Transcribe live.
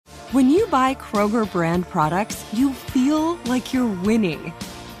When you buy Kroger brand products, you feel like you're winning.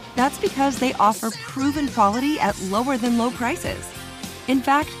 That's because they offer proven quality at lower than low prices. In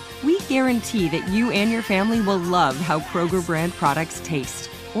fact, we guarantee that you and your family will love how Kroger brand products taste,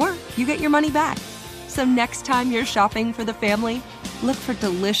 or you get your money back. So next time you're shopping for the family, look for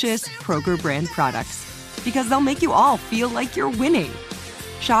delicious Kroger brand products, because they'll make you all feel like you're winning.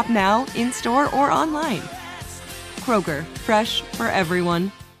 Shop now, in-store, or online. Kroger, fresh for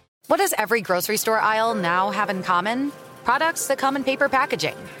everyone. What does every grocery store aisle now have in common? Products that come in paper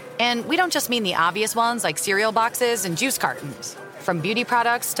packaging. And we don't just mean the obvious ones like cereal boxes and juice cartons. From beauty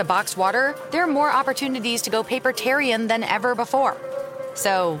products to boxed water, there are more opportunities to go papertarian than ever before.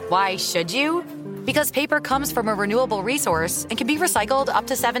 So why should you? Because paper comes from a renewable resource and can be recycled up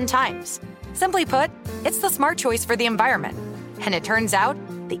to 7 times. Simply put, it's the smart choice for the environment. And it turns out,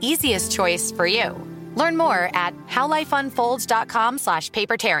 the easiest choice for you. Learn more at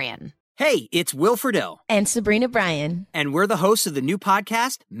howlifeunfolds.com/papertarian. Hey, it's Will Friedle. And Sabrina Bryan. And we're the hosts of the new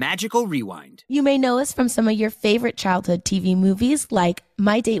podcast, Magical Rewind. You may know us from some of your favorite childhood TV movies like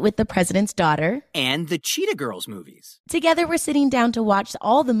My Date with the President's Daughter. And the Cheetah Girls movies. Together, we're sitting down to watch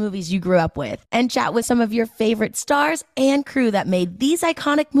all the movies you grew up with and chat with some of your favorite stars and crew that made these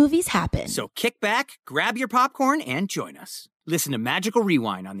iconic movies happen. So kick back, grab your popcorn, and join us. Listen to Magical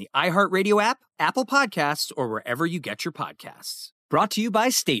Rewind on the iHeartRadio app, Apple Podcasts, or wherever you get your podcasts. Brought to you by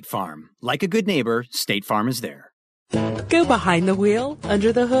State Farm. Like a good neighbor, State Farm is there. Go behind the wheel,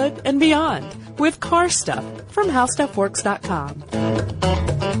 under the hood, and beyond with Car Stuff from HowStuffWorks.com.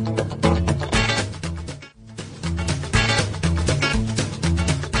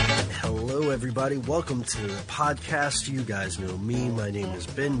 Everybody, welcome to the podcast. You guys know me. My name is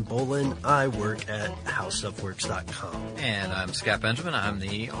Ben Bolin. I work at HowStuffWorks.com. And I'm Scott Benjamin. I'm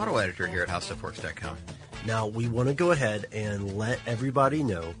the auto editor here at HowStuffWorks.com. Now, we want to go ahead and let everybody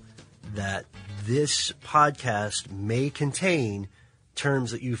know that this podcast may contain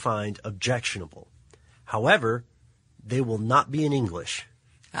terms that you find objectionable. However, they will not be in English.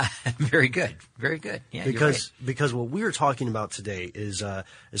 Very good. Very good. Yeah, because what we are talking about today is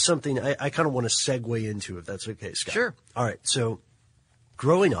something I kind of want to segue into, if that's okay, Scott. Sure. All right. So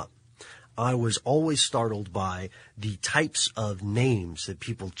growing up, I was always startled by the types of names that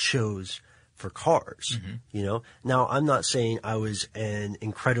people chose for cars. Mm-hmm. You know, now I'm not saying I was an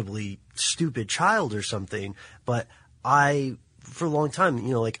incredibly stupid child or something, but for a long time, you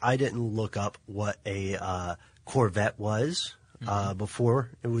know, like I didn't look up what a Corvette was. Before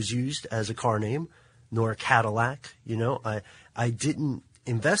it was used as a car name, nor a Cadillac. You know, I didn't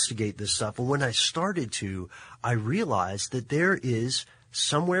investigate this stuff. And when I started to, I realized that there is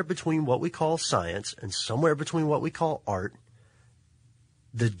somewhere between what we call science and somewhere between what we call art,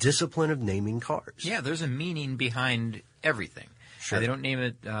 the discipline of naming cars. Yeah, there's a meaning behind everything. Sure. They don't name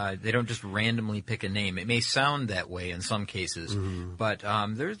it, they don't just randomly pick a name. It may sound that way in some cases, but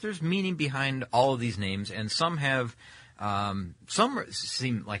there's meaning behind all of these names, and some have... some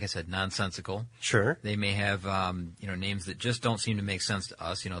seem, like I said, nonsensical. Sure. They may have, names that just don't seem to make sense to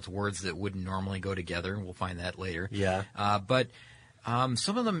us. You know, it's words that wouldn't normally go together. We'll find that later. Yeah. But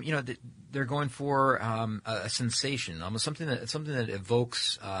some of them, you know, they're going for a sensation, almost something that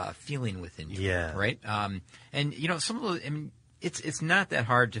evokes feeling within you. Yeah. Right. And you know, some of those. I mean, it's not that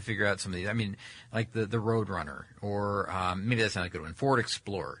hard to figure out some of these. I mean, like the Roadrunner, or maybe that's not a good one. Ford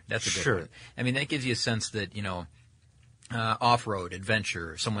Explorer. That's a good one. I mean, that gives you a sense that, you know. Off-road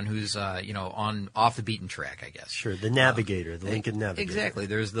adventure, someone who's off the beaten track, I guess. Sure, the Navigator, the Lincoln Navigator. Exactly.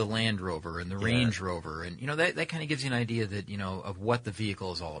 There's the Land Rover and the Range Rover, and you know that kind of gives you an idea that of what the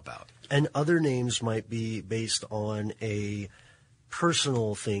vehicle is all about. And other names might be based on a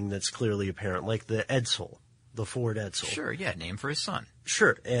personal thing that's clearly apparent, like the Edsel, the Ford Edsel. Sure, yeah, name for his son.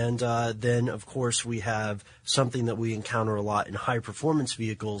 Sure, and then of course we have something that we encounter a lot in high performance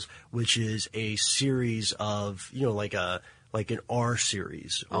vehicles, which is a series of, you know, like an R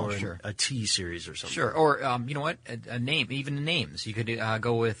series or a T series or something. Sure, or you know what, a name, even names. You could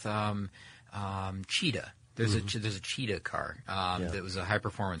go with Cheetah. There's a Cheetah car that was a high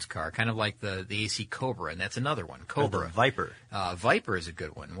performance car, kind of like the AC Cobra, and that's another one. Cobra, Viper. Viper is a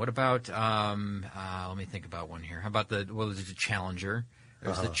good one. What about let me think about one here. How about there's the Challenger.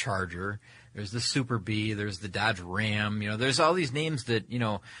 There's the Charger. There's the Super Bee. There's the Dodge Ram. You know, there's all these names that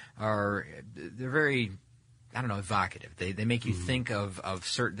they're very, I don't know, evocative. They make you think of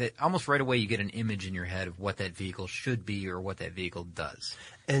certain. That almost right away you get an image in your head of what that vehicle should be or what that vehicle does.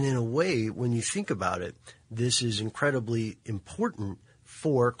 And in a way, when you think about it, this is incredibly important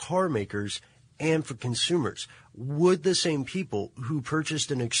for car makers and for consumers. Would the same people who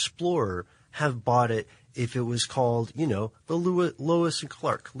purchased an Explorer have bought it if it was called, the Lewis and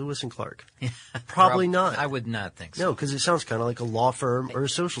Clark. Probably not. I would not think so. No, because it sounds kind of like a law firm or a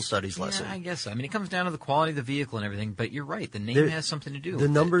social studies lesson. Yeah, I guess so. I mean, it comes down to the quality of the vehicle and everything, but you're right. The name has something to do with it.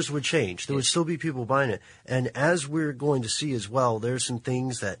 The numbers would change. There would still be people buying it. And as we're going to see as well, there's some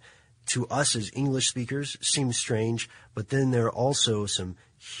things that to us as English speakers seem strange, but then there are also some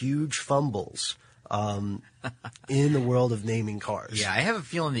huge fumbles in the world of naming cars. Yeah, I have a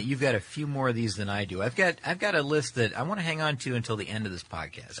feeling that you've got a few more of these than I do. I've got a list that I want to hang on to until the end of this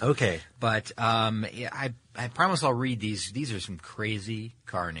podcast. Okay. But I promise I'll read these. These are some crazy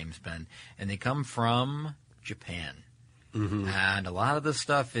car names, Ben, and they come from Japan. Mm-hmm. And a lot of this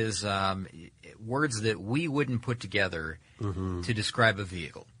stuff is words that we wouldn't put together to describe a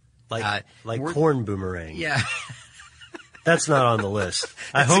vehicle. Like corn boomerang. Yeah. That's not on the list.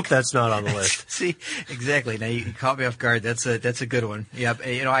 I hope that's not on the list. See, exactly. Now you caught me off guard. That's a good one. Yep.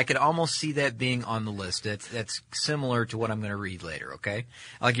 I could almost see that being on the list. That's similar to what I'm going to read later. Okay,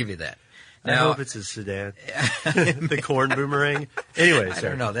 I'll give you that. Now, I hope it's a sedan. The corn boomerang. Anyways, I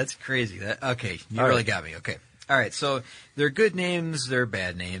don't know. That's crazy. Okay, you really got me. Okay. All right, so they're good names, they're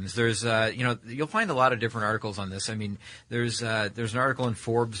bad names. There's, you'll find a lot of different articles on this. I mean, there's an article in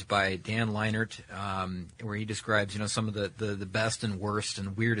Forbes by Dan Leinert where he describes, some of the best and worst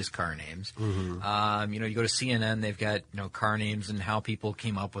and weirdest car names. Mm-hmm. You go to CNN, they've got car names and how people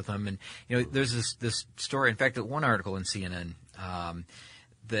came up with them, and there's this story. In fact, one article in CNN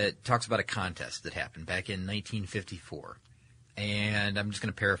that talks about a contest that happened back in 1954. And I'm just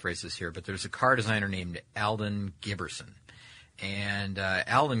going to paraphrase this here, but there's a car designer named Alden Giberson. And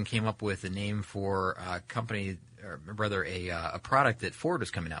Alden came up with a name for a company, or rather a product that Ford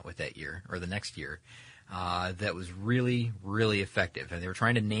was coming out with that year, or the next year, that was really, really effective. And they were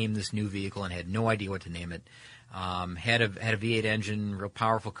trying to name this new vehicle and had no idea what to name it. Had a V8 engine, real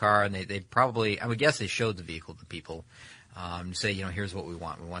powerful car, and they probably, I would guess they showed the vehicle to people to say, here's what we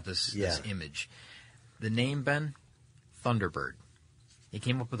want. We want this image. The name, Ben? Thunderbird. He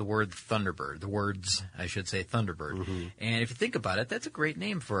came up with the word Thunderbird. The words, I should say, Thunderbird. Mm-hmm. And if you think about it, that's a great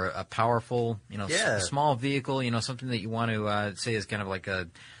name for a powerful, small vehicle. Something that you want to say is kind of like a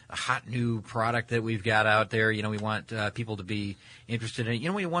hot new product that we've got out there. We want people to be interested in it. You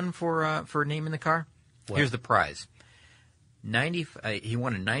know what he won for naming the car? What? Here's the prize. He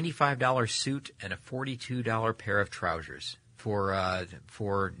won a $95 suit and a $42 pair of trousers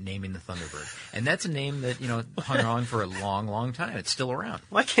for naming the Thunderbird. And that's a name that, hung on for a long, long time. It's still around.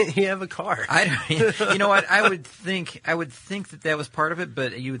 Why can't he have a car? You know what? I would think that was part of it,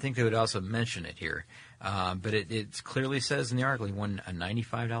 but you would think they would also mention it here. But it clearly says in the article he won a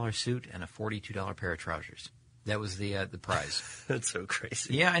 $95 suit and a $42 pair of trousers. That was the prize. That's so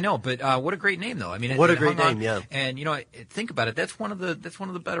crazy. Yeah, I know, but what a great name, though. I mean, what a great name, yeah. And think about it. That's one of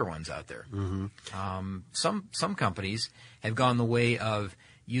the better ones out there. Mm-hmm. Some companies have gone the way of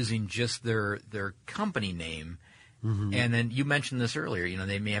using just their company name, mm-hmm. and then you mentioned this earlier.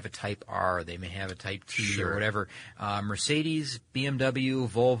 They may have a Type R, they may have a Type T, or whatever. Mercedes, BMW,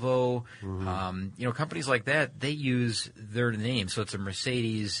 Volvo, mm-hmm. Companies like that, they use their name, so it's a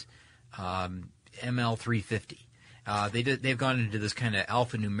Mercedes. ML350. They've gone into this kind of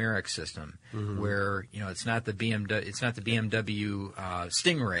alphanumeric system mm-hmm. where it's not the BMW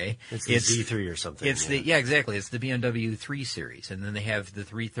Stingray. It's the Z3 or something. Exactly. It's the BMW 3 Series, and then they have the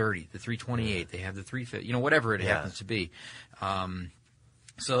 330, the 328. They have the 350. Whatever it happens to be.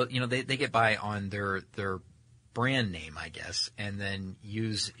 So they get by on their brand name, I guess, and then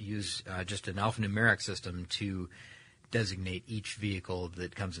use just an alphanumeric system to designate each vehicle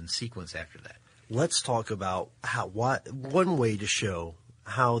that comes in sequence after that. Let's talk about one way to show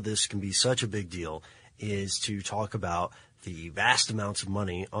how this can be such a big deal is to talk about the vast amounts of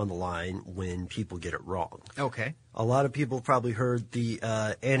money on the line when people get it wrong. Okay. A lot of people probably heard the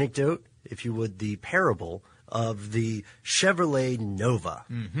anecdote, if you would, the parable of the Chevrolet Nova.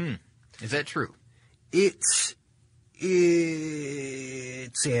 Mm-hmm. Is that true? It's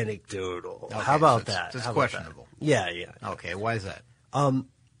anecdotal. Okay, how about that? It's questionable. Yeah. Okay, why is that?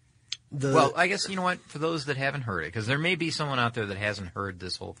 Well, I guess, you know what, for those that haven't heard it, because there may be someone out there that hasn't heard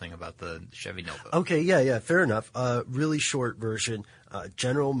this whole thing about the Chevy Nova. Okay, yeah, fair enough. Really short version.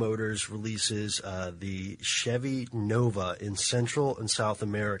 General Motors releases the Chevy Nova in Central and South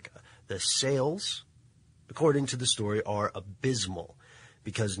America. The sales, according to the story, are abysmal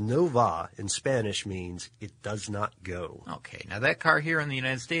because Nova in Spanish means it does not go. Okay, now that car here in the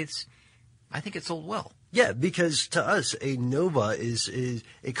United States, I think it sold well. Yeah, because to us, a Nova is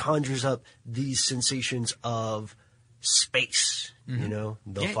it conjures up these sensations of space,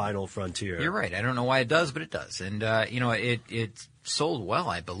 the final frontier. You're right. I don't know why it does, but it does. And, it sold well,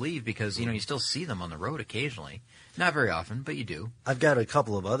 I believe, because, you still see them on the road occasionally. Not very often, but you do. I've got a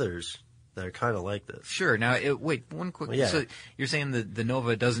couple of others that are kind of like this. Sure. Now, wait, one quick. Well, yeah. So you're saying the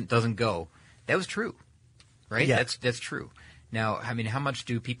Nova doesn't go. That was true, right? Yeah. That's true. Now, I mean, how much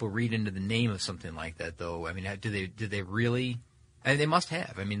do people read into the name of something like that, though? I mean, did they really? And they must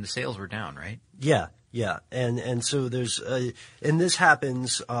have. I mean, the sales were down, right? Yeah. And so there's and this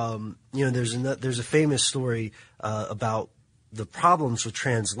happens. There's a famous story about the problems with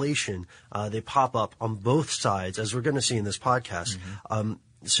translation. They pop up on both sides, as we're going to see in this podcast. Mm-hmm.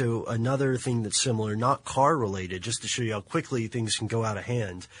 So another thing that's similar, not car related, just to show you how quickly things can go out of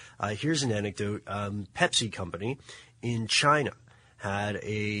hand. Here's an anecdote. Pepsi Company in China had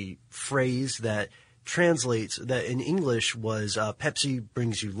a phrase that translates, that in English was Pepsi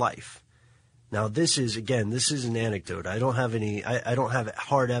brings you life. Now this is an anecdote. I don't have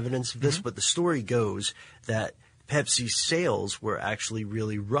hard evidence of this, mm-hmm. but the story goes that Pepsi's sales were actually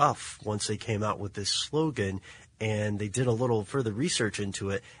really rough once they came out with this slogan, and they did a little further research into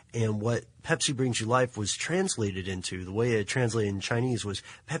it, and what Pepsi brings you life was translated into, the way it translated in Chinese was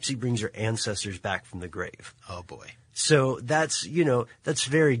Pepsi brings your ancestors back from the grave. Oh boy. So that's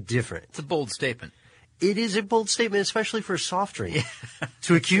very different. It's a bold statement. It is a bold statement, especially for a soft drink,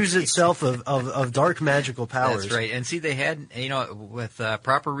 to accuse itself of dark magical powers. That's right. And see, they had, with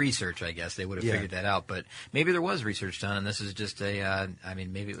proper research, I guess, they would have figured that out. But maybe there was research done, and this is just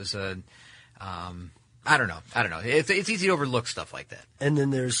maybe it was I don't know. It's easy to overlook stuff like that. And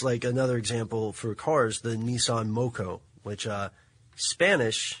then there's like another example for cars, the Nissan Moco, which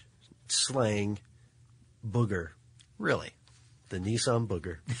Spanish slang booger. Really? The Nissan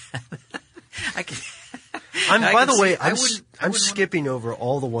Booger. I'm skipping over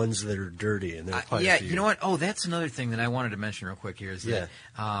all the ones that are dirty, and there are quite a few. You know what? Oh, that's another thing that I wanted to mention real quick here is that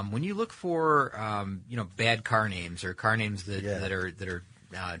when you look for bad car names or car names that are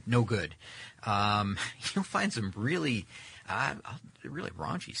no good, you'll find some really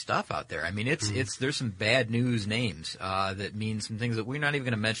raunchy stuff out there. I mean, there's some bad news names that mean some things that we're not even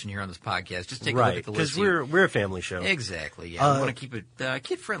going to mention here on this podcast. Just take a look at the list. Because we're a family show. Exactly. Yeah, we want to keep it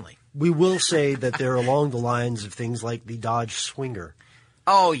kid friendly. We will say that they're along the lines of things like the Dodge Swinger.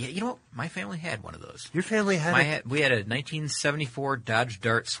 Oh yeah, you know what? My family had one of those. Your family had? We had a 1974 Dodge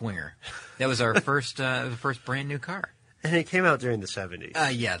Dart Swinger. That was our first brand new car. And it came out during the 70s.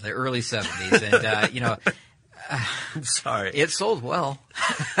 Yeah, the early 70s, and I'm sorry. It sold well.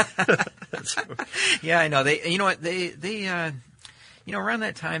 Yeah, I know. They around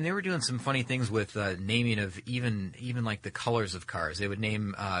that time they were doing some funny things with naming of even like the colors of cars. They would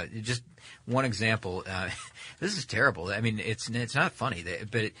name just one example. This is terrible. I mean, it's not funny,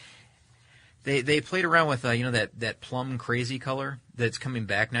 but they played around with that plum crazy color that's coming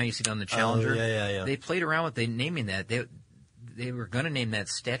back now. You see it on the Challenger. Oh, yeah. They played around with naming that. They were going to name that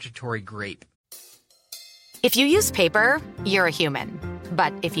Statutory Grape. If you use paper, you're a human.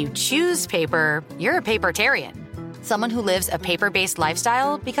 But if you choose paper, you're a papertarian. Someone who lives a paper-based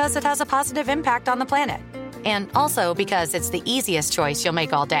lifestyle because it has a positive impact on the planet. And also because it's the easiest choice you'll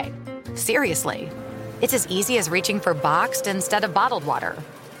make all day. Seriously. It's as easy as reaching for boxed instead of bottled water.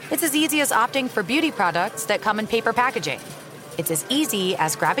 It's as easy as opting for beauty products that come in paper packaging. It's as easy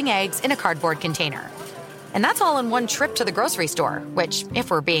as grabbing eggs in a cardboard container. And that's all in one trip to the grocery store, which,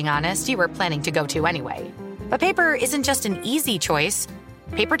 if we're being honest, you were planning to go to anyway. But paper isn't just an easy choice.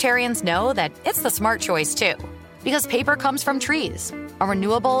 Papertarians know that it's the smart choice, too. Because paper comes from trees, a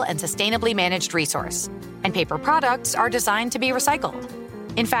renewable and sustainably managed resource. And paper products are designed to be recycled.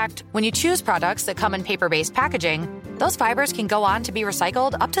 In fact, when you choose products that come in paper-based packaging, those fibers can go on to be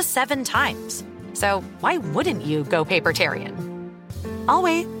recycled up to 7 times. So why wouldn't you go papertarian? I'll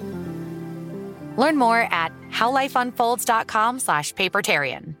wait. Learn more at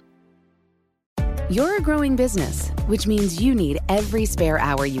howlifeunfolds.com/papertarian. You're a growing business, which means you need every spare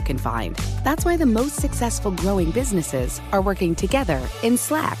hour you can find. That's why the most successful growing businesses are working together in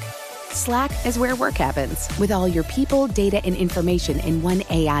Slack. Slack is where work happens, with all your people, data, and information in one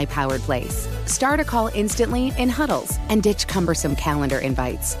AI-powered place. Start a call instantly in huddles and ditch cumbersome calendar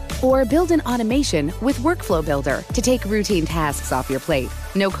invites. Or build an automation with Workflow Builder to take routine tasks off your plate.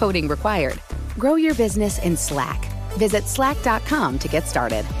 No coding required. Grow your business in Slack. Visit slack.com to get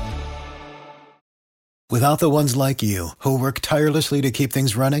started. Without the ones like you, who work tirelessly to keep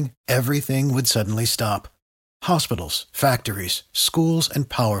things running, everything would suddenly stop. Hospitals, factories, schools, and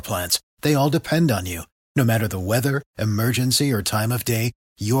power plants, they all depend on you. No matter the weather, emergency, or time of day,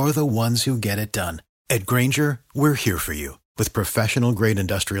 you're the ones who get it done. At Grainger, we're here for you with professional-grade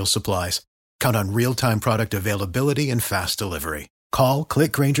industrial supplies. Count on real-time product availability and fast delivery. Call,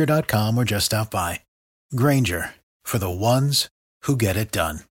 click.Grainger.com, or just stop by. Grainger, for the ones who get it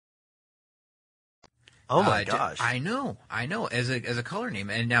done. Oh my gosh! I know. As a color name,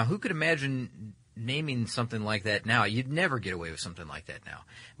 and now who could imagine naming something like that now? You'd never get away with something like that now.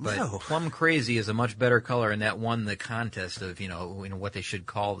 But No. Plum Crazy is a much better color, and that won the contest of what they should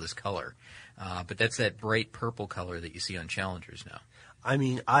call this color. But that's that bright purple color that you see on Challengers now. I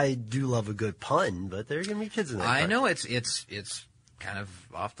mean, I do love a good pun, but there are going to be kids in that. I know it's kind of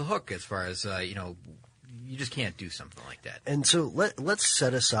off the hook as far as you just can't do something like that. And so let's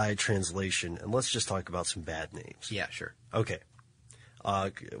set aside translation and let's just talk about some bad names. Yeah, sure. Okay.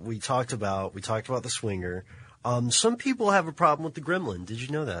 We talked about the Swinger. Some people have a problem with the Gremlin. Did you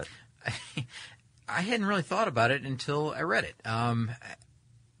know that? I hadn't really thought about it until I read it. I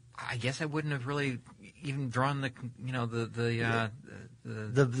guess I wouldn't have really even drawn the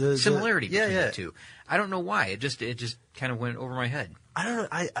similarity between the two. I don't know why. It just kind of went over my head. I don't know.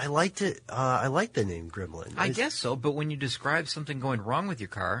 I liked it. I like the name Gremlin. I guess so. But when you describe something going wrong with your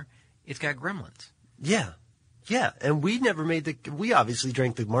car, it's got gremlins. Yeah. Yeah. And we obviously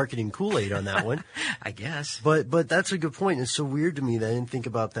drank the marketing Kool-Aid on that one. I guess. But that's a good point. It's so weird to me that I didn't think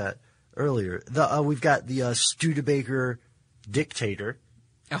about that earlier. We've got the Studebaker Dictator.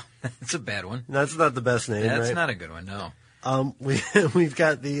 Oh, that's a bad one. That's not the best name, right? That's not a good one, no. We've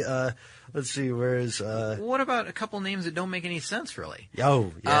got the, let's see, where's... What about a couple names that don't make any sense, really?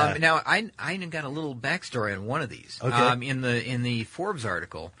 Oh, yeah. Now, I got a little backstory on one of these. Okay. In the Forbes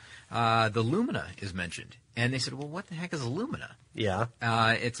article, the Lumina is mentioned. And they said, well, what the heck is a Lumina? Yeah.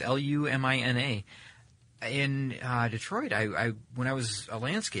 It's Lumina. In Detroit, when I was a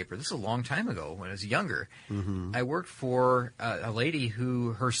landscaper, this is a long time ago, when I was younger, I worked for a lady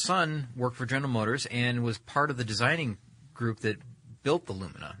who, her son worked for General Motors and was part of the designing group that built the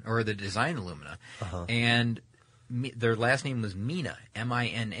Lumina, or the designed the Lumina. And their last name was Mina,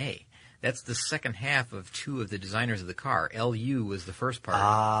 M-I-N-A. That's the second half of two of the designers of the car. L-U was the first part.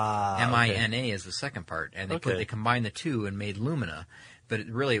 M-I-N-A is the second part. And they combined the two and made Lumina, but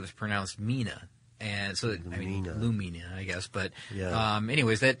it was pronounced Mina. And so, Lumina, I guess. But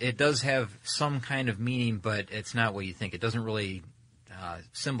anyways, it does have some kind of meaning, but it's not what you think. It doesn't really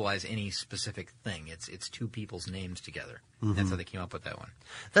symbolize any specific thing. It's two people's names together. That's how they came up with that one.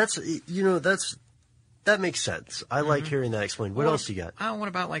 That makes sense. I like hearing that explained. What else you got? What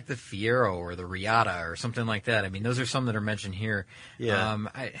about like the Fiero or the Riata or something like that? I mean, those are some that are mentioned here. Yeah.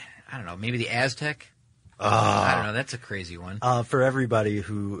 I don't know. Maybe the Aztec. I don't know. That's a crazy one. For everybody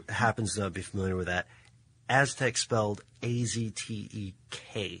who happens to not be familiar with that, Aztec spelled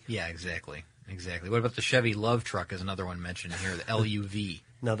A-Z-T-E-K. Yeah, exactly. What about the Chevy Love Truck is another one mentioned here, the L-U-V.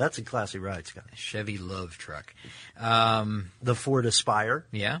 Now, that's a classy ride, Scott. Chevy Love Truck. The Ford Aspire.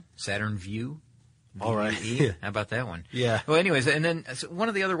 Yeah. Saturn View. All right. How about that one? Yeah. Well, anyways, and then one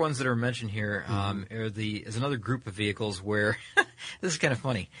of the other ones that are mentioned here is another group of vehicles where this is kind of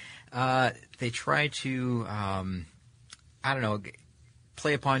funny. They try to,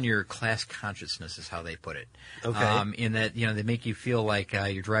 play upon your class consciousness is how they put it. Okay. In that, they make you feel like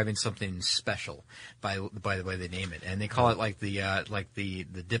you're driving something special by the way they name it, and they call it like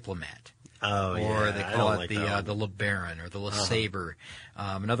the Diplomat. Oh, or they call it the LeBaron or the LeSabre.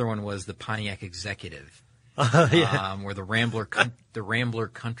 Another one was the Pontiac Executive. Or the Rambler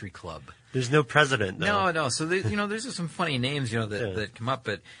Country Club. There's no president, though. No. So there's some funny names, that come up,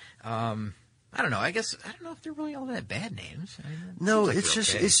 but I don't know. I don't know if they're really all that bad names. No,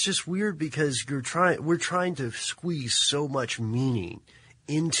 it's just weird because we're trying to squeeze so much meaning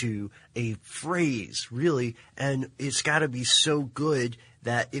into a phrase, really, and it's got to be so good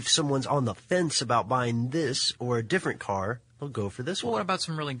that if someone's on the fence about buying this or a different car, they'll go for this one. What about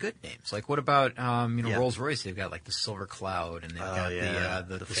some really good names? Like what about Rolls-Royce? They've got like the Silver Cloud, and they've got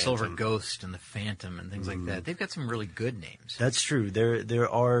the Silver Ghost and the Phantom and things like that. They've got some really good names. That's true. There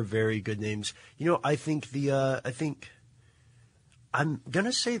are very good names. I think I'm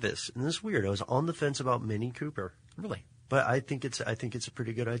gonna say this, and this is weird. I was on the fence about Mini Cooper. Really? But I think it's a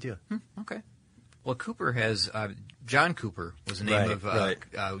pretty good idea. Okay. Well, Cooper has John Cooper was the name of one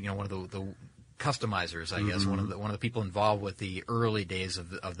of the customizers, I guess, one of the people involved with the early days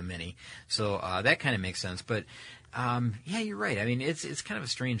of the Mini. So that kind of makes sense. But you're right. I mean, it's kind of a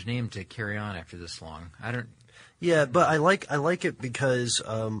strange name to carry on after this long. Yeah, but I like it because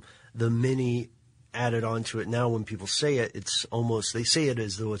the Mini added onto it. Now when people say it, it's almost they say it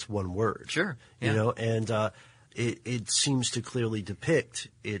as though it's one word. Sure. Yeah. And it seems to clearly depict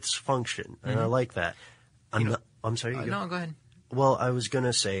its function, and I like that. I'm sorry. No, go ahead. Well, I was going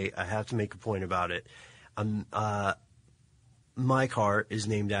to say I have to make a point about it. My car is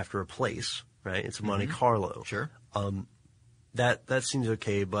named after a place, right? It's a Monte Carlo. Sure. That seems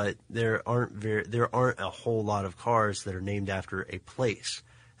okay, but there aren't a whole lot of cars that are named after a place.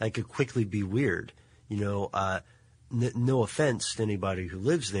 That could quickly be weird. No offense to anybody who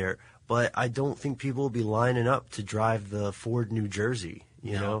lives there, but I don't think people will be lining up to drive the Ford New Jersey.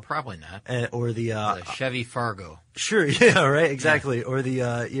 You know, probably not. Or the Chevy Fargo. Sure, yeah, right, exactly. Yeah. Or the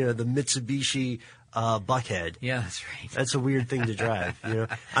the Mitsubishi Buckhead. Yeah, that's right. That's a weird thing to drive.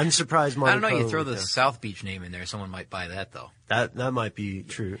 I'm surprised. I don't know. You throw the South Beach name in there, someone might buy that though. That might be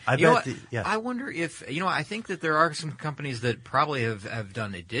true. I wonder if I think that there are some companies that probably have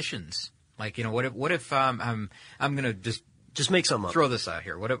done additions. Like what if I'm gonna just make something up. Throw this out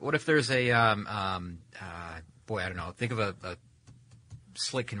here. What if there's a I don't know. Think of a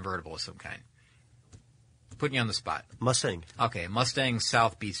slick convertible of some kind. Putting you on the spot. Mustang. Okay, Mustang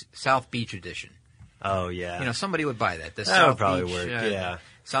South Beach edition. Oh yeah. Somebody would buy that. That would probably work. Yeah.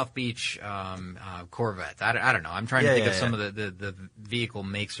 South Beach Corvette. I don't know. I'm trying to think of some of the vehicle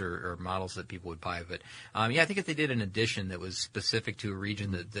makes or models that people would buy. But I think if they did an edition that was specific to a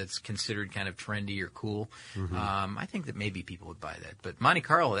region that's considered kind of trendy or cool, I think that maybe people would buy that. But Monte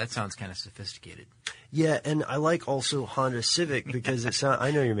Carlo, that sounds kind of sophisticated. Yeah, and I like also Honda Civic because it sounds.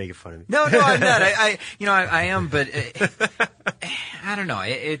 I know you're making fun of me. No, I'm not. I am, but I don't know.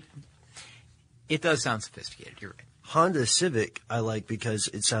 It does sound sophisticated. You're right. Honda Civic I like because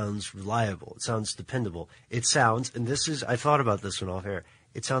it sounds reliable. It sounds dependable. It sounds, and I thought about this one off air,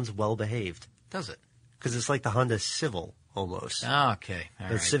 it sounds well behaved. Does it? Because it's like the Honda Civil almost. Okay.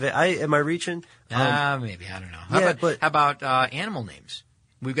 All right. Civic, am I reaching? Maybe. I don't know. How about animal names?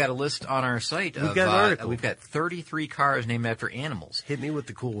 We've got a list on our site. We've got an article. We've got 33 cars named after animals. Hit me with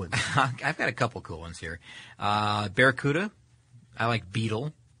the cool ones. I've got a couple cool ones here. Barracuda. I like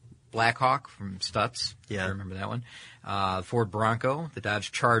Beetle. Blackhawk from Stutz. Yeah. I remember that one. Ford Bronco, the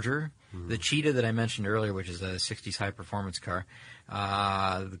Dodge Charger, the Cheetah that I mentioned earlier, which is a 60s high-performance car,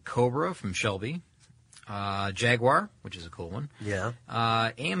 the Cobra from Shelby, Jaguar, which is a cool one. Yeah.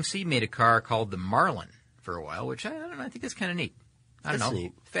 AMC made a car called the Marlin for a while, which I don't know, I think that's kind of neat. I don't know.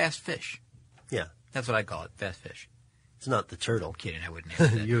 Neat. Fast fish. Yeah. That's what I call it, fast fish. It's not the turtle. I'm kidding, I wouldn't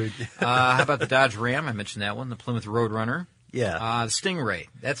have that. How about the Dodge Ram? I mentioned that one. The Plymouth Roadrunner. Yeah. The Stingray.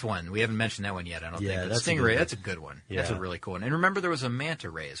 That's one. We haven't mentioned that one yet, I don't think. But that's Stingray, that's a good one. Yeah. That's a really cool one. And remember, there was a Manta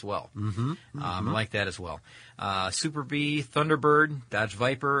Ray as well. I like that as well. Super Bee, Thunderbird, Dodge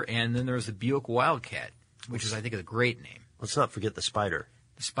Viper, and then there was the Buick Wildcat, which is, I think, a great name. Let's not forget the Spider.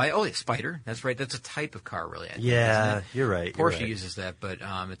 The Spider. That's right. That's a type of car, really. I think, yeah, you're right. Porsche uses that, but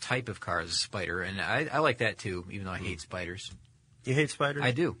the type of car is a Spider. And I like that, too, even though I hate spiders. You hate spiders?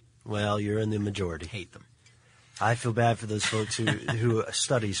 I do. Well, you're in the majority. Hate them. I feel bad for those folks who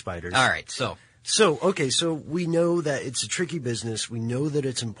study spiders. All right, so we know that it's a tricky business. We know that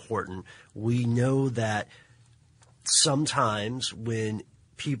it's important. We know that sometimes when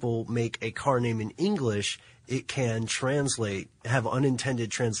people make a car name in English, it can have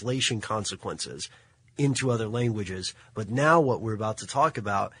unintended translation consequences into other languages. But now what we're about to talk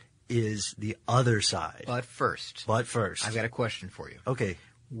about is the other side. But first, I've got a question for you. Okay.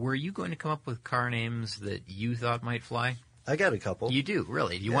 Were you going to come up with car names that you thought might fly? I got a couple. You do,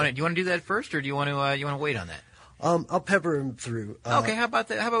 really? Do you want to do that first, or do you want to wait on that? I'll pepper them through. Okay, how about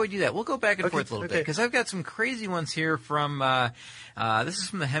that? How about we do that? We'll go back and forth a little bit because I've got some crazy ones here from. This is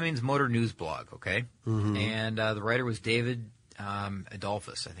from the Hemmings Motor News blog. Okay, and the writer was David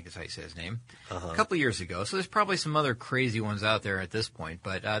Adolphus, I think is how you say his name, a couple years ago. So there's probably some other crazy ones out there at this point,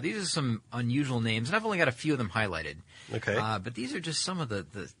 but these are some unusual names, and I've only got a few of them highlighted. Okay. But these are just some of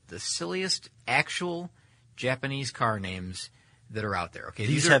the silliest actual Japanese car names that are out there. Okay.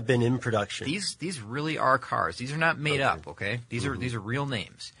 These have been in production. These really are cars. These are not made up. Okay. These are real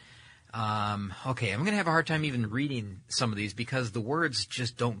names. Okay. I'm going to have a hard time even reading some of these because the words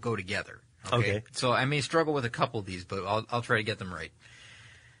just don't go together. Okay. So I may struggle with a couple of these, but I'll try to get them right.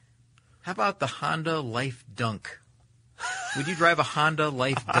 How about the Honda Life Dunk? Would you drive a Honda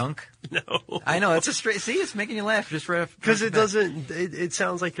Life Dunk? No. I know, it's a straight... See, it's making you laugh just right off... Because it doesn't... It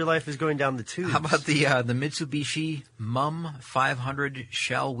sounds like your life is going down the tubes. How about the Mitsubishi Mum 500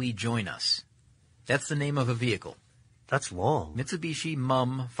 Shall We Join Us? That's the name of a vehicle. That's long. Mitsubishi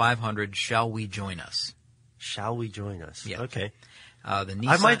Mum 500 Shall We Join Us? Shall We Join Us? Yeah. Okay. The Nissan...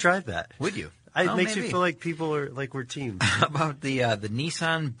 I might drive that. Would you? It makes you feel like people are... like we're teams. How about the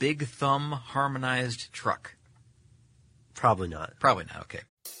Nissan Big Thumb Harmonized Truck? Probably not. Probably not, okay.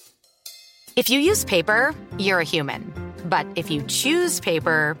 If you use paper, you're a human. But if you choose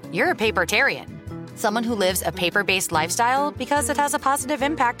paper, you're a papertarian. Someone who lives a paper-based lifestyle because it has a positive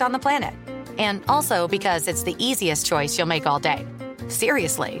impact on the planet. And also because it's the easiest choice you'll make all day.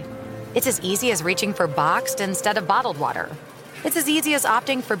 Seriously. It's as easy as reaching for boxed instead of bottled water. It's as easy as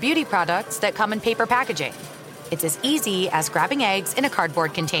opting for beauty products that come in paper packaging. It's as easy as grabbing eggs in a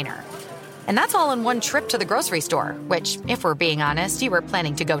cardboard container. And that's all in one trip to the grocery store, which, if we're being honest, you were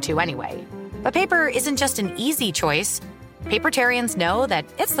planning to go to anyway. But paper isn't just an easy choice. Papertarians know that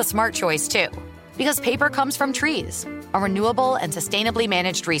it's the smart choice, too. Because paper comes from trees, a renewable and sustainably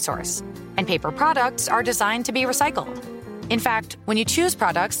managed resource. And paper products are designed to be recycled. In fact, when you choose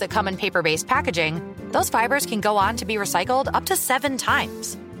products that come in paper-based packaging, those fibers can go on to be recycled up to 7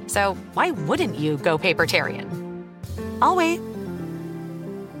 times. So why wouldn't you go papertarian? I'll wait.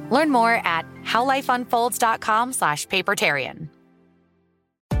 Learn more at howlifeunfolds.com/papertarian.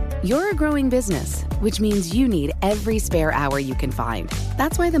 You're a growing business, which means you need every spare hour you can find.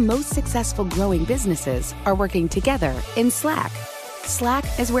 That's why the most successful growing businesses are working together in Slack. Slack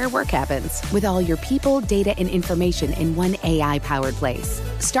is where work happens, with all your people, data, and information in one AI-powered place.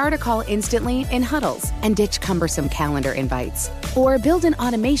 Start a call instantly in huddles and ditch cumbersome calendar invites. Or build an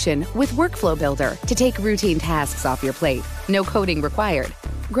automation with Workflow Builder to take routine tasks off your plate. No coding required.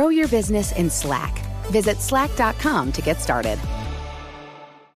 Grow your business in Slack. Visit slack.com to get started.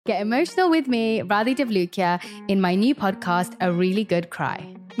 Get emotional with me, Radhi Devlukia, in my new podcast, A Really Good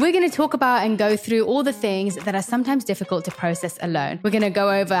Cry. We're going to talk about and go through all the things that are sometimes difficult to process alone. We're going to go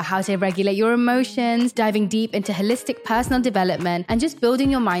over how to regulate your emotions, diving deep into holistic personal development, and just building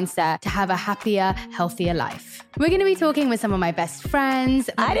your mindset to have a happier, healthier life. We're going to be talking with some of my best friends.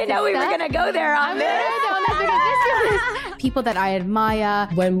 I didn't know we were going to go there on this. People that I admire.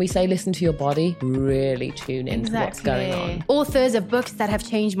 When we say listen to your body, really tune into what's going on. Authors of books that have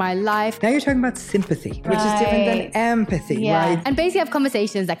changed my life. Now you're talking about sympathy, which is different than empathy, right? And basically have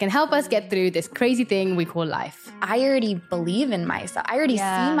conversations that can help us get through this crazy thing we call life. I already believe in myself. I already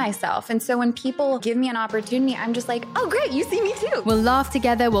see myself. And so when people give me an opportunity, I'm just like, oh, great, you see me too. We'll laugh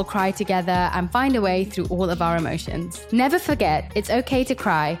together, we'll cry together, and find a way through all of our emotions. Never forget, it's okay to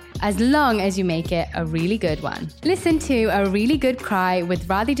cry, as long as you make it a really good one. Listen to A Really Good Cry with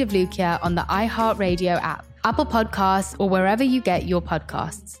Radhi Devlukia on the iHeartRadio app, Apple Podcasts, or wherever you get your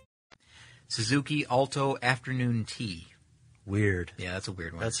podcasts. Suzuki Alto Afternoon Tea. Weird. Yeah, that's a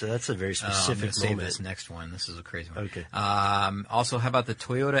weird one. That's a very specific moment. moment. Save this next one. This is a crazy one. Okay. Also, how about the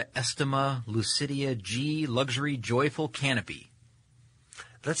Toyota Estima Lucidia G Luxury Joyful Canopy?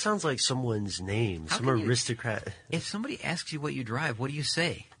 That sounds like someone's name. Some aristocrat. If somebody asks you what you drive, what do you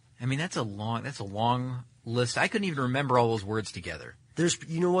say? I mean, that's a long list. I couldn't even remember all those words together.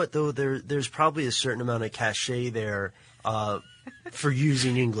 You know what though? There's probably a certain amount of cachet there for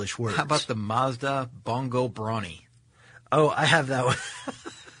using English words. How about the Mazda Bongo Brawny? Oh, I have that one.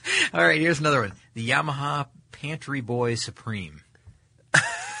 All right, here's another one. The Yamaha Pantry Boy Supreme.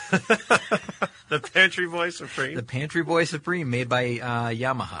 The Pantry Boy Supreme? The Pantry Boy Supreme, made by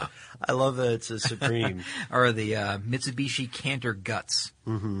Yamaha. I love that it's a Supreme. Or the Mitsubishi Canter Guts.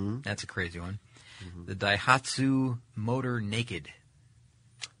 Mm-hmm. That's a crazy one. Mm-hmm. The Daihatsu Motor Naked.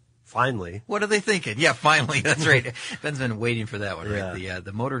 Finally. What are they thinking? Yeah, finally. That's right. Ben's been waiting for that one, right? Yeah.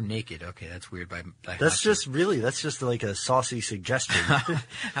 The Motor Naked. Okay, that's weird. By that's just like a saucy suggestion. How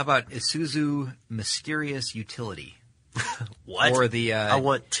about Isuzu Mysterious Utility? What? Or the I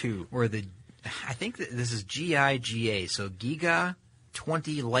want two. Or the I think that this is GIGA. So Giga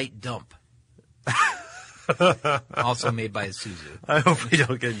 20 Light Dump. Also made by Isuzu. I hope we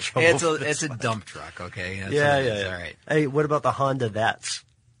don't get in trouble. It's a dump truck. Okay. That's yeah. All right. Hey, what about the Honda That's?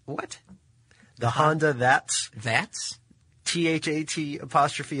 What? The Honda That's? That's?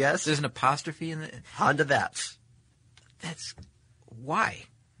 THAT''S? There's an apostrophe in the... Honda That's. That's... Why?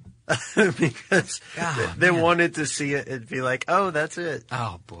 Because they wanted to see it and be like, oh, that's it.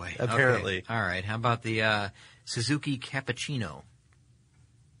 Oh, boy. Apparently. Okay. All right. How about the Suzuki Cappuccino?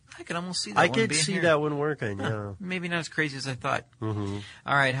 I could almost see that I one could see that one working, yeah. Maybe not as crazy as I thought. Mm-hmm.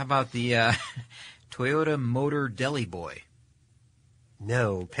 All right. How about the Toyota Motor Deli Boy?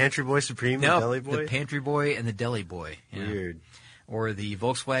 No, Pantry Boy Supreme, the Deli Boy? The Pantry Boy and the Deli Boy. Yeah. Weird. Or the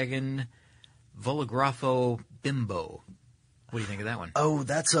Volkswagen Volografo Bimbo. What do you think of that one? Oh,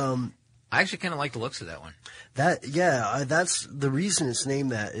 that's I actually kind of like the looks of that one. That's the reason it's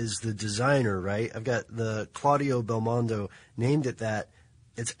named that is the designer, right? I've got the Claudio Belmondo named it that.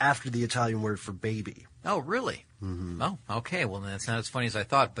 It's after the Italian word for baby. Oh, really? Mm-hmm. Oh, okay. Well, that's not as funny as I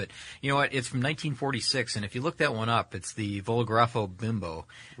thought. But you know what? It's from 1946, and if you look that one up, it's the Volografo Bimbo.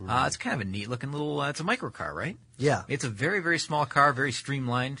 Mm-hmm. It's kind of a neat-looking little. It's a microcar, right? Yeah. It's a very, very small car, very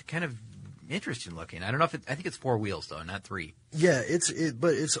streamlined, kind of interesting looking. I don't know if I think it's 4 wheels though, not 3. Yeah,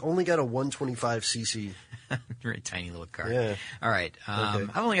 but it's only got a 125 cc. Very tiny little car. Yeah. All right. Okay.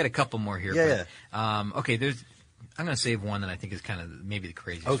 I've only got a couple more here. Yeah. But, okay. There's to save one that I think is kind of maybe the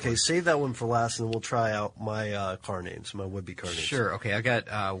craziest. Okay, one. save that one for last, and then we'll try out my car names, my would-be car names. Sure. Okay, I got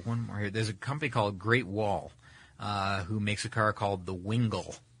one more here. There's a company called Great Wall who makes a car called the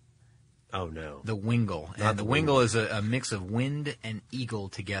Wingle. Oh, no. The Wingle. And the Wingle is a mix of wind and eagle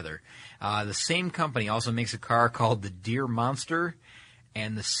together. The same company also makes a car called the Deer Monster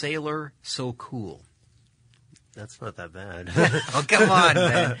and the Sailor So Cool. That's not that bad. Oh, come on,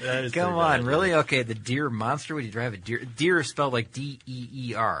 man. Come on. Really? Okay, the Deer Monster? Would you drive a deer? Deer is spelled like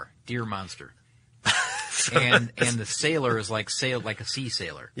D-E-E-R. Deer Monster. and the Sailor is like a sea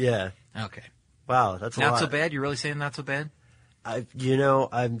sailor. Yeah. Okay. Wow, that's a lot. Not so bad? You're really saying not so bad?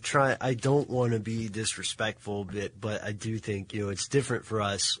 I'm trying. I don't want to be disrespectful, but I do think it's different for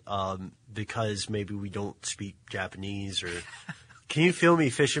us because maybe we don't speak Japanese. Or can you feel me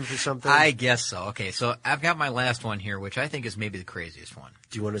fishing for something? I guess so. Okay, so I've got my last one here, which I think is maybe the craziest one.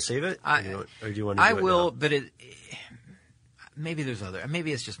 Do you want to save it, or do you want to? I will, but maybe there's other.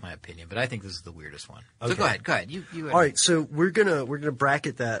 Maybe it's just my opinion, but I think this is the weirdest one. Okay. So go ahead. You. All right. So we're gonna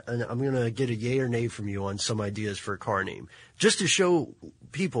bracket that, and I'm gonna get a yay or nay from you on some ideas for a car name, just to show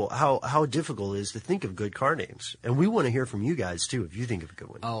people how difficult it is to think of good car names. And we want to hear from you guys too, if you think of a good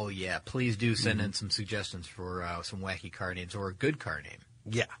one. Oh yeah, please do send in some suggestions for some wacky car names or a good car name.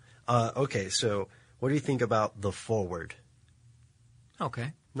 Yeah. Okay. So what do you think about the Forward?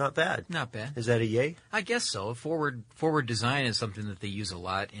 Okay. Not bad. Not bad. Is that a yay? I guess so. Forward design is something that they use a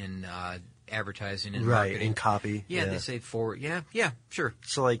lot in advertising and right, marketing. in copy. Yeah, they say forward. Yeah, sure.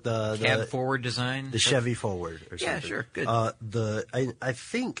 So like the cab forward design, the Chevy Forward, or something. Yeah, sure, good. I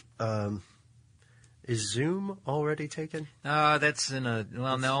think is Zoom already taken? That's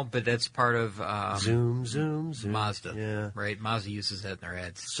no, but that's part of Zoom. Mazda. Yeah, right. Mazda uses that in their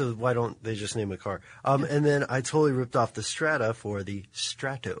ads. So why don't they just name a car? And then I totally ripped off the Strata for the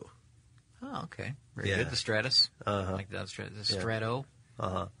Strato. Oh, okay, very good. The Stratus, like that. The Strato.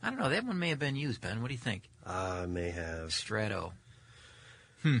 I don't know. That one may have been used, Ben. What do you think? May have. Strato.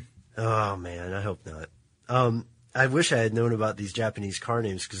 Oh, man. I hope not. I wish I had known about these Japanese car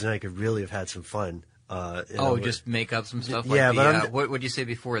names because then I could really have had some fun. Just make up some stuff? Like what did you say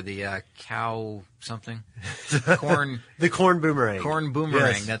before? The cow something? Corn. The corn boomerang. Corn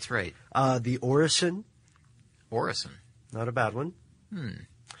boomerang, yes. That's right. The Orison. Orison. Not a bad one.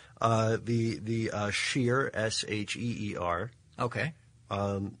 The Sheer, Sheer. Okay.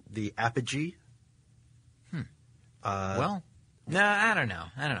 The Apogee. Well, no, I don't know.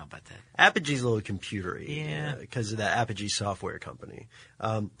 I don't know about that. Apogee's a little computery. Yeah. Because of that Apogee software company.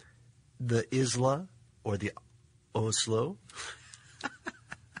 The Isla, or the Oslo.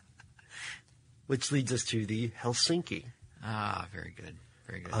 Which leads us to the Helsinki. Ah, very good.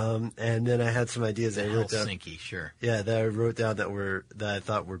 Very good. And then I had some ideas the I wrote down. Helsinki, sure. Yeah, that I wrote down that I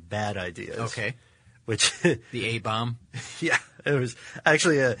thought were bad ideas. Okay. Which the A-bomb? Yeah, it was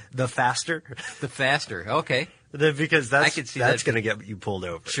actually the Faster. The Faster, okay. Because that's going to get you pulled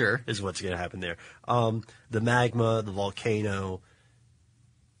over. Sure. Is what's going to happen there. The Magma, the Volcano,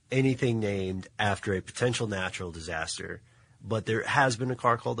 anything named after a potential natural disaster. But there has been a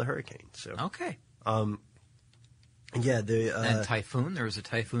car called the Hurricane. So okay. Yeah, and Typhoon. There was a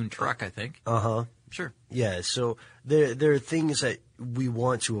Typhoon truck, I think. Sure. Yeah. So there are things that we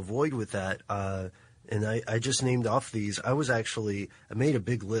want to avoid with that. And I just named off these. I made a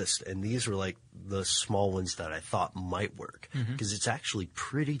big list, and these were like the small ones that I thought might work. Because it's actually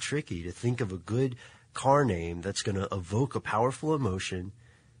pretty tricky to think of a good car name that's going to evoke a powerful emotion,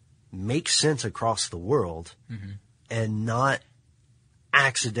 make sense across the world, and not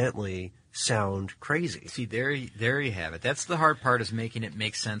accidentally sound crazy. See, there you have it. That's the hard part, is making it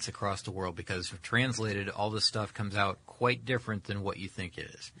make sense across the world, because if translated, all this stuff comes out quite different than what you think it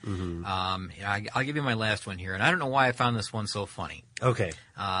is. I'll give you my last one here, and I don't know why I found this one so funny. Okay.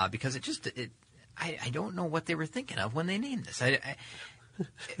 Because I don't know what they were thinking of when they named this.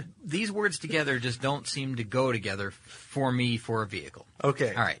 These words together just don't seem to go together for me for a vehicle.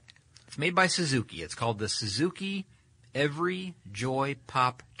 Okay. All right. It's made by Suzuki. It's called the Suzuki Every Joy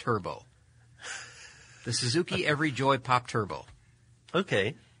Pop Turbo. The Suzuki Every Joy Pop Turbo.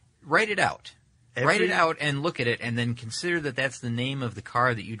 Okay. Write it out. Write it out and look at it, and then consider that that's the name of the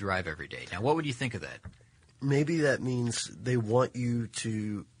car that you drive every day. Now, what would you think of that? Maybe that means they want you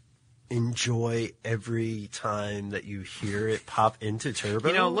to enjoy every time that you hear it pop into turbo.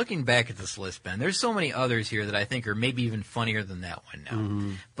 You know, looking back at this list, Ben, there's so many others here that I think are maybe even funnier than that one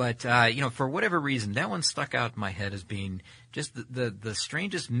now. But, for whatever reason, that one stuck out in my head as being just the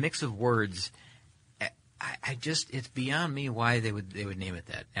strangest mix of words. It's beyond me why they would name it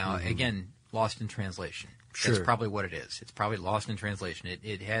that. Now, again, lost in translation. Sure. That's probably what it is. It's probably lost in translation.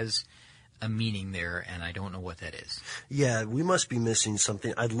 It has a meaning there, and I don't know what that is. Yeah, we must be missing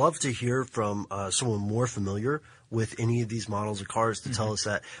something. I'd love to hear from someone more familiar with any of these models of cars to tell us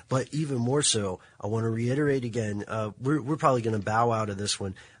that. But even more so, I want to reiterate again, we're probably going to bow out of this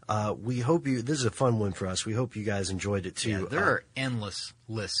one. We hope this is a fun one for us. We hope you guys enjoyed it too. Yeah, there are endless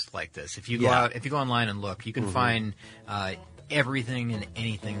lists like this. If you go out, if you go online and look, you can find everything and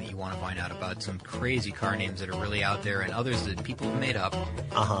anything that you want to find out about. Some crazy car names that are really out there, and others that people have made up.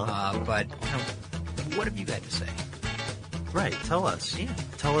 But what have you got to say? Right, tell us. Yeah.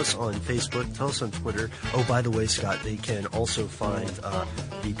 Tell us on Facebook, tell us on Twitter. Oh, by the way, Scott, they can also find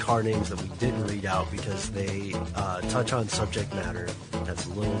the car names that we didn't read out because they touch on subject matter that's a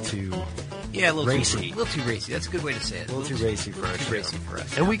little too racy. A little too racy. That's a good way to say it. A little too racy for us. Too racy for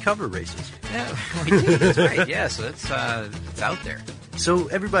us. And we cover races. Yeah, we do. That's right. Yeah, so it's out there. So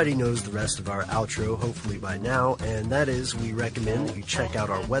everybody knows the rest of our outro, hopefully by now, and that is we recommend that you check out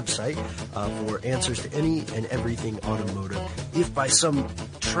our website for answers to any and everything automotive. If by some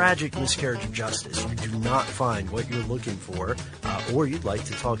tragic miscarriage of justice you do not find what you're looking for, or you'd like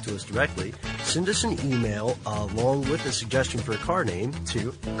to talk to us directly, send us an email along with a suggestion for a car name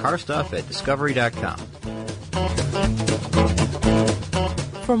to carstuff@discovery.com.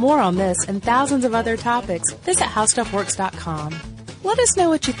 For more on this and thousands of other topics, visit howstuffworks.com. Let us know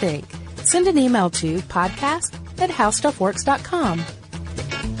what you think. Send an email to podcast@howstuffworks.com.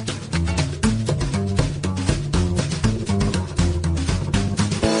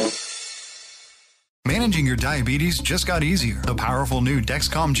 Managing your diabetes just got easier. The powerful new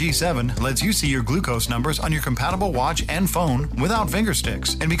Dexcom G7 lets you see your glucose numbers on your compatible watch and phone without finger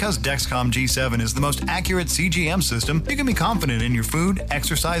sticks. And because Dexcom G7 is the most accurate CGM system, you can be confident in your food,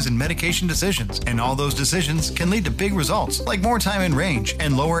 exercise, and medication decisions. And all those decisions can lead to big results, like more time in range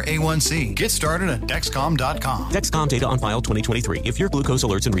and lower A1C. Get started at Dexcom.com. Dexcom data on file 2023. If your glucose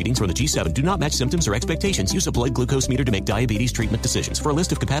alerts and readings from the G7 do not match symptoms or expectations, use a blood glucose meter to make diabetes treatment decisions. For a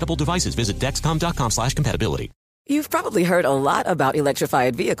list of compatible devices, visit Dexcom.com/compatibility. You've probably heard a lot about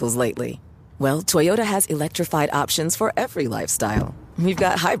electrified vehicles lately. Well, Toyota has electrified options for every lifestyle. We've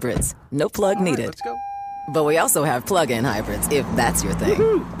got hybrids, no plug needed. Let's go. But we also have plug-in hybrids, if that's your thing.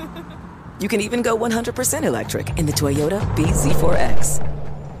 Woo-hoo! You can even go 100% electric in the Toyota bZ4X.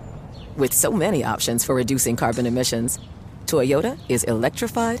 With so many options for reducing carbon emissions, Toyota is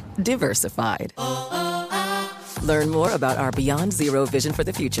electrified, diversified. Learn more about our Beyond Zero vision for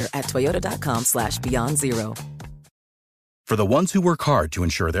the future at toyota.com/Beyond Zero. For the ones who work hard to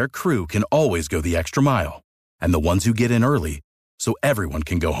ensure their crew can always go the extra mile, and the ones who get in early so everyone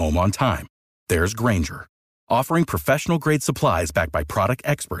can go home on time, there's Grainger, offering professional-grade supplies backed by product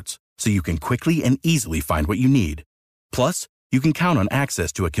experts so you can quickly and easily find what you need. Plus, you can count on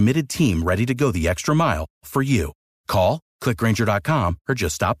access to a committed team ready to go the extra mile for you. Call, click Grainger.com, or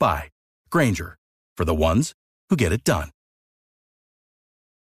just stop by. Grainger, for the ones who get it done.